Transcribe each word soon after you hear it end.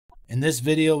In this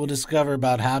video, we'll discover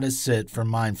about how to sit for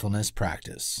mindfulness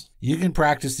practice. You can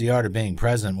practice the art of being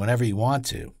present whenever you want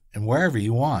to and wherever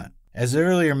you want. As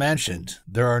earlier mentioned,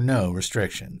 there are no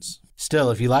restrictions.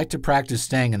 Still, if you like to practice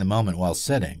staying in the moment while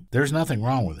sitting, there's nothing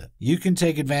wrong with it. You can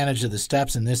take advantage of the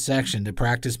steps in this section to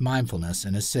practice mindfulness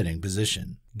in a sitting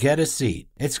position. Get a seat.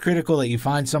 It's critical that you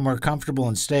find somewhere comfortable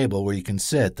and stable where you can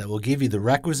sit that will give you the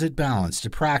requisite balance to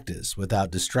practice without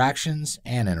distractions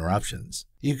and interruptions.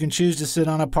 You can choose to sit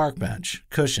on a park bench,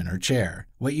 cushion, or chair.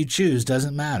 What you choose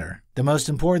doesn't matter. The most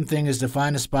important thing is to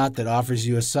find a spot that offers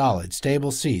you a solid,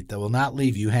 stable seat that will not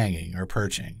leave you hanging or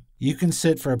perching. You can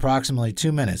sit for approximately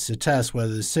 2 minutes to test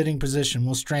whether the sitting position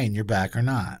will strain your back or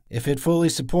not. If it fully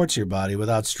supports your body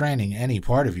without straining any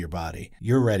part of your body,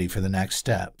 you're ready for the next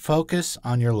step. Focus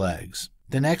on your legs.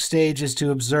 The next stage is to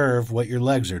observe what your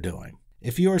legs are doing.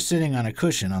 If you are sitting on a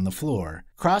cushion on the floor,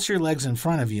 cross your legs in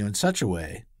front of you in such a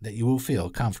way that you will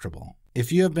feel comfortable.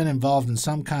 If you have been involved in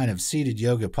some kind of seated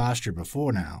yoga posture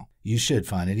before now, you should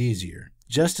find it easier.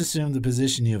 Just assume the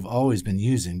position you have always been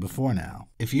using before now.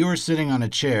 If you are sitting on a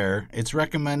chair, it's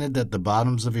recommended that the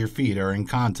bottoms of your feet are in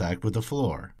contact with the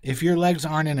floor. If your legs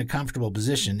aren't in a comfortable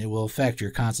position, it will affect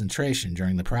your concentration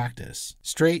during the practice.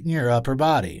 Straighten your upper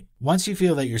body. Once you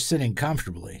feel that you're sitting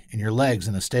comfortably and your legs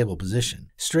in a stable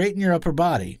position, straighten your upper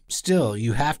body. Still,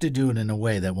 you have to do it in a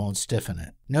way that won't stiffen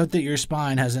it. Note that your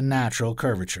spine has a natural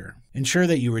curvature. Ensure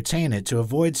that you retain it to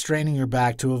avoid straining your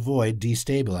back to avoid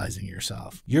destabilizing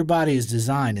yourself. Your body is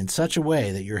designed in such a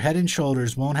way that your head and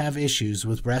shoulders won't have issues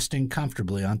with resting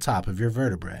comfortably on top of your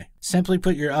vertebrae. Simply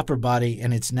put your upper body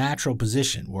in its natural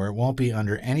position where it won't be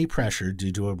under any pressure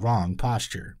due to a wrong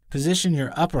posture. Position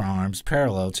your upper arms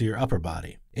parallel to your upper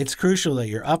body. It's crucial that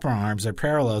your upper arms are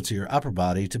parallel to your upper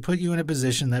body to put you in a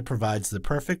position that provides the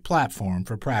perfect platform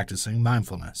for practicing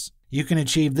mindfulness. You can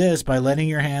achieve this by letting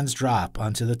your hands drop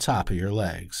onto the top of your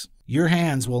legs. Your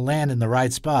hands will land in the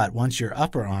right spot once your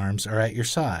upper arms are at your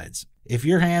sides. If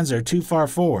your hands are too far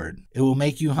forward, it will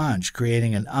make you hunch,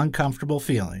 creating an uncomfortable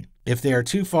feeling. If they are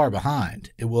too far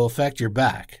behind, it will affect your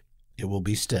back. It will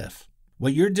be stiff.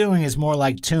 What you're doing is more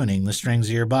like tuning the strings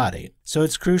of your body, so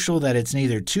it's crucial that it's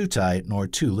neither too tight nor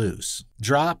too loose.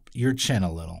 Drop your chin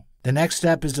a little. The next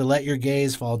step is to let your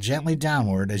gaze fall gently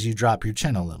downward as you drop your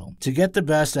chin a little. To get the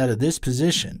best out of this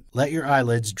position, let your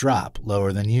eyelids drop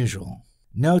lower than usual.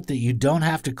 Note that you don't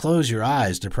have to close your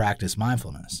eyes to practice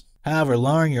mindfulness. However,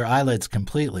 lowering your eyelids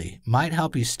completely might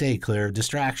help you stay clear of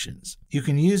distractions. You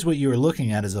can use what you are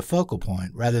looking at as a focal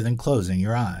point rather than closing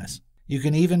your eyes. You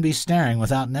can even be staring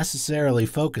without necessarily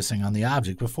focusing on the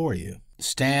object before you.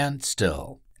 Stand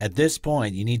still. At this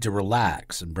point, you need to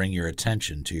relax and bring your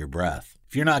attention to your breath.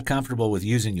 If you're not comfortable with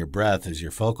using your breath as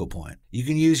your focal point, you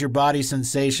can use your body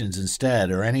sensations instead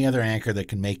or any other anchor that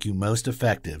can make you most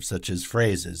effective, such as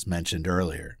phrases mentioned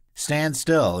earlier. Stand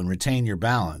still and retain your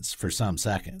balance for some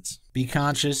seconds. Be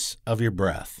conscious of your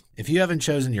breath. If you haven't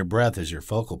chosen your breath as your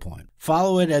focal point,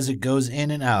 follow it as it goes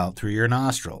in and out through your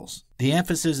nostrils. The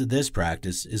emphasis of this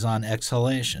practice is on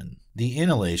exhalation. The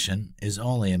inhalation is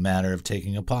only a matter of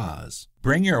taking a pause.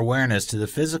 Bring your awareness to the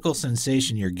physical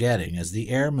sensation you're getting as the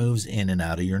air moves in and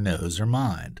out of your nose or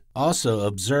mind. Also,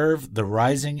 observe the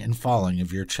rising and falling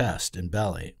of your chest and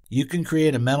belly. You can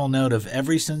create a mental note of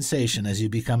every sensation as you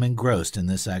become engrossed in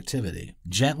this activity.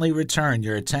 Gently return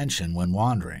your attention when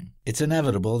wandering. It's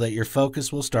inevitable that your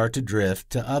focus will start to drift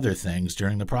to other things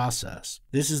during the process.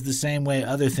 This is the same way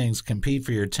other things compete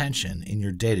for your attention in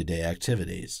your day-to-day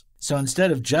activities. So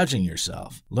instead of judging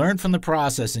yourself, learn from the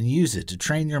process and use it to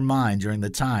train your mind during the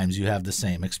times you have the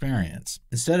same experience.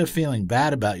 Instead of feeling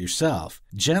bad about yourself,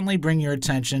 gently bring your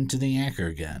attention to the anchor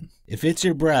again. If it's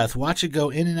your breath, watch it go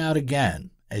in and out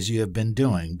again, as you have been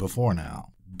doing before now.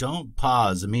 Don't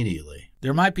pause immediately.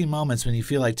 There might be moments when you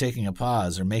feel like taking a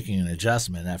pause or making an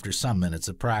adjustment after some minutes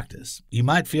of practice. You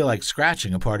might feel like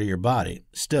scratching a part of your body.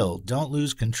 Still, don't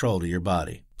lose control to your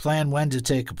body. Plan when to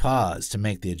take a pause to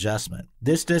make the adjustment.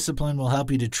 This discipline will help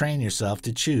you to train yourself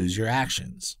to choose your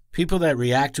actions. People that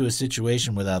react to a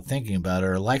situation without thinking about it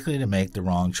are likely to make the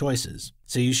wrong choices.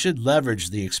 So you should leverage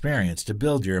the experience to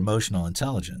build your emotional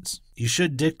intelligence. You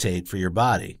should dictate for your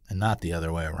body and not the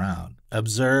other way around.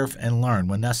 Observe and learn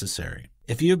when necessary.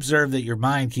 If you observe that your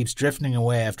mind keeps drifting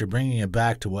away after bringing it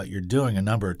back to what you're doing a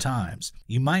number of times,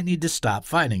 you might need to stop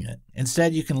fighting it.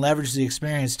 Instead, you can leverage the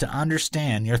experience to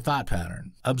understand your thought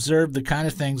pattern. Observe the kind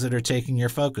of things that are taking your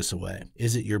focus away.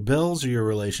 Is it your bills or your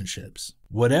relationships?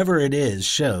 Whatever it is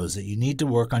shows that you need to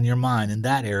work on your mind in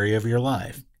that area of your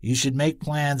life. You should make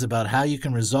plans about how you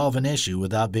can resolve an issue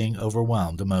without being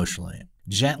overwhelmed emotionally.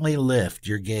 Gently lift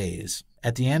your gaze.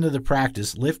 At the end of the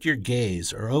practice, lift your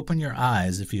gaze or open your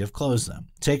eyes if you have closed them.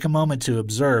 Take a moment to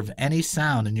observe any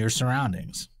sound in your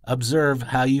surroundings. Observe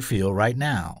how you feel right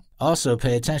now. Also,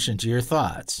 pay attention to your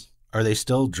thoughts. Are they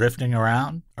still drifting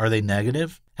around? Are they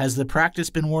negative? Has the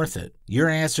practice been worth it? Your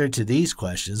answer to these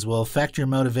questions will affect your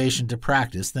motivation to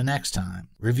practice the next time.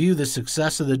 Review the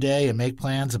success of the day and make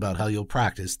plans about how you'll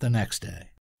practice the next day.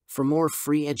 For more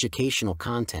free educational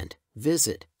content,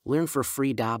 visit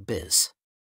learnforfree.biz.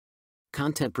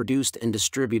 Content produced and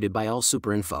distributed by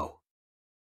AllSuperInfo.